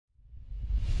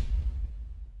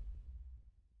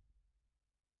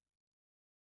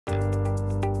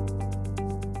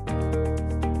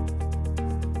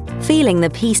feeling the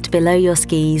piste below your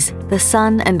skis, the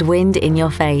sun and wind in your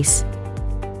face.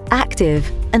 Active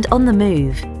and on the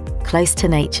move, close to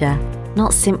nature,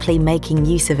 not simply making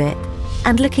use of it,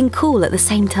 and looking cool at the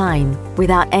same time,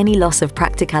 without any loss of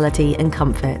practicality and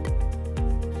comfort.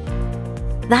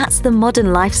 That's the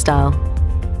modern lifestyle.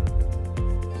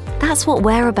 That's what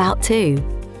we're about too.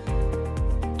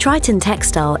 Triton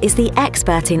Textile is the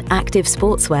expert in active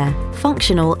sportswear,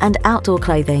 functional and outdoor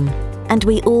clothing, and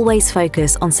we always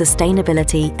focus on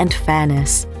sustainability and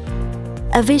fairness.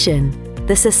 A vision,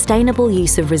 the sustainable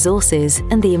use of resources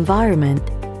and the environment,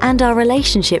 and our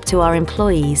relationship to our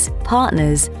employees,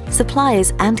 partners,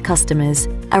 suppliers and customers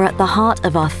are at the heart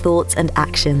of our thoughts and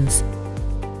actions.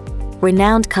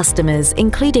 Renowned customers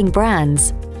including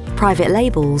brands, private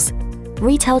labels,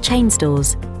 retail chain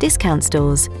stores, discount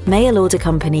stores, mail order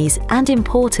companies and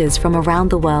importers from around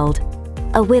the world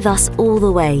are with us all the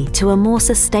way to a more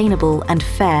sustainable and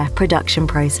fair production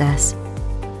process.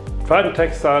 Triton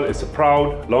Textile is a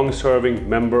proud, long-serving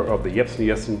member of the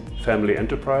Jepsen family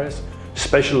enterprise,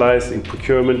 specialized in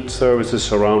procurement services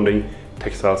surrounding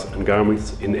textiles and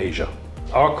garments in Asia.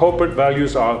 Our corporate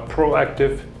values are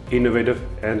proactive, innovative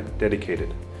and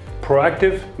dedicated.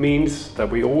 Proactive means that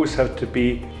we always have to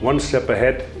be one step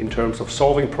ahead in terms of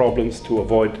solving problems to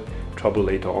avoid trouble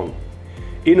later on.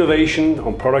 Innovation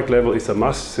on product level is a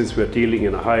must since we are dealing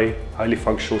in a highly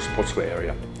functional sportswear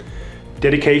area.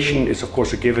 Dedication is of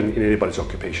course a given in anybody's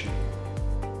occupation.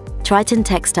 Triton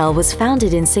Textile was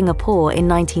founded in Singapore in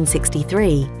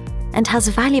 1963 and has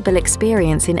valuable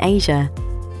experience in Asia,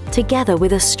 together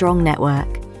with a strong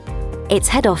network. Its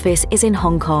head office is in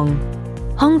Hong Kong.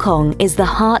 Hong Kong is the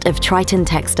heart of Triton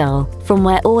Textile, from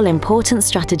where all important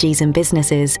strategies and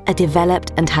businesses are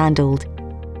developed and handled.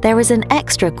 There is an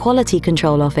extra quality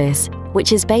control office,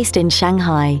 which is based in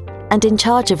Shanghai and in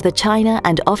charge of the China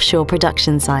and offshore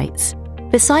production sites.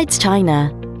 Besides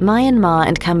China, Myanmar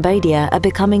and Cambodia are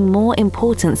becoming more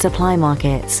important supply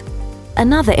markets.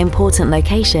 Another important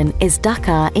location is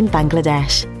Dhaka in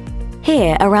Bangladesh.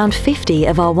 Here, around 50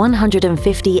 of our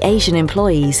 150 Asian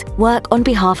employees work on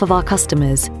behalf of our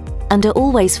customers and are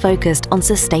always focused on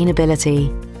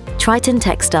sustainability. Triton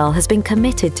Textile has been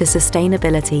committed to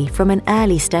sustainability from an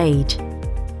early stage.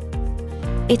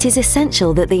 It is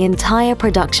essential that the entire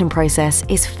production process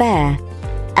is fair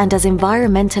and as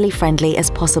environmentally friendly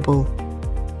as possible.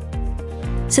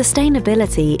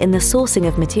 Sustainability in the sourcing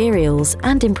of materials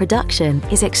and in production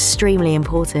is extremely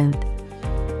important.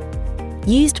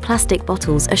 Used plastic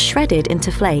bottles are shredded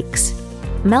into flakes.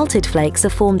 Melted flakes are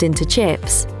formed into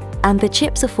chips, and the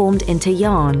chips are formed into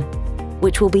yarn,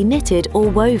 which will be knitted or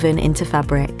woven into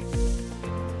fabric.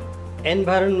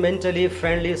 Environmentally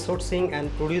friendly sourcing and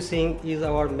producing is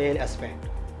our main aspect.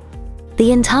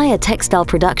 The entire textile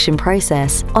production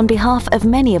process, on behalf of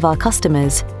many of our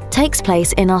customers, takes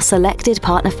place in our selected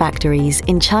partner factories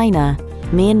in China,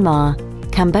 Myanmar,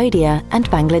 Cambodia and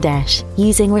Bangladesh,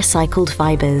 using recycled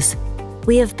fibers.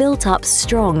 We have built up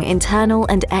strong internal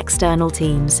and external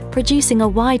teams, producing a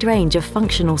wide range of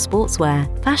functional sportswear,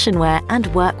 fashion wear and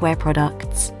workwear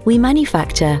products. We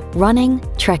manufacture running,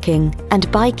 trekking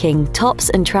and biking tops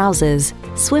and trousers,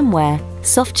 swimwear,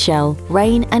 softshell,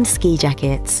 rain and ski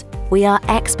jackets. We are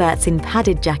experts in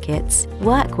padded jackets,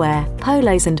 workwear,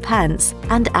 polos and pants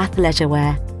and athleisure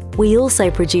wear. We also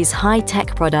produce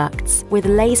high-tech products with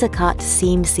laser-cut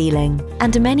seam sealing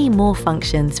and many more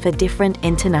functions for different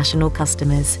international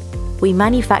customers. We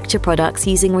manufacture products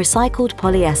using recycled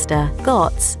polyester,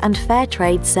 GOTS and fair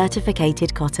trade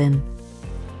certificated cotton.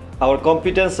 Our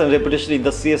competence and reputation in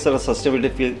the CSR and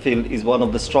sustainability field is one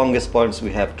of the strongest points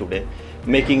we have today,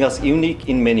 making us unique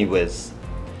in many ways.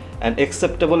 An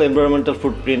acceptable environmental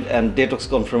footprint and detox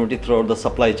conformity throughout the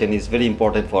supply chain is very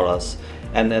important for us,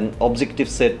 and an objective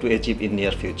set to achieve in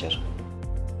near future.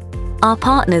 Our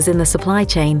partners in the supply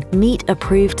chain meet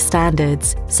approved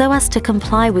standards so as to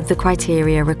comply with the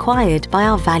criteria required by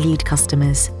our valued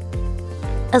customers.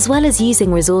 As well as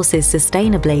using resources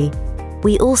sustainably,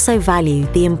 we also value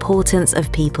the importance of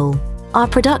people. Our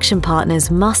production partners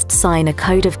must sign a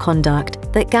code of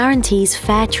conduct that guarantees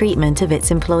fair treatment of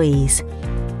its employees.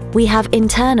 We have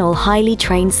internal, highly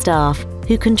trained staff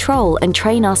who control and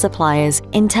train our suppliers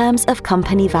in terms of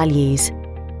company values.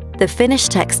 The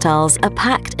finished textiles are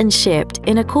packed and shipped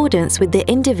in accordance with the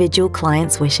individual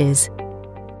client's wishes.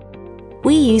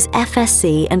 We use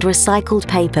FSC and recycled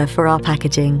paper for our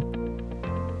packaging.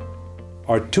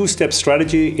 Our two-step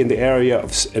strategy in the area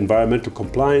of environmental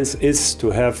compliance is to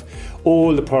have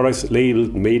all the products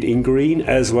labeled made in green,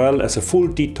 as well as a full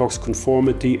detox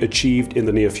conformity achieved in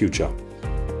the near future.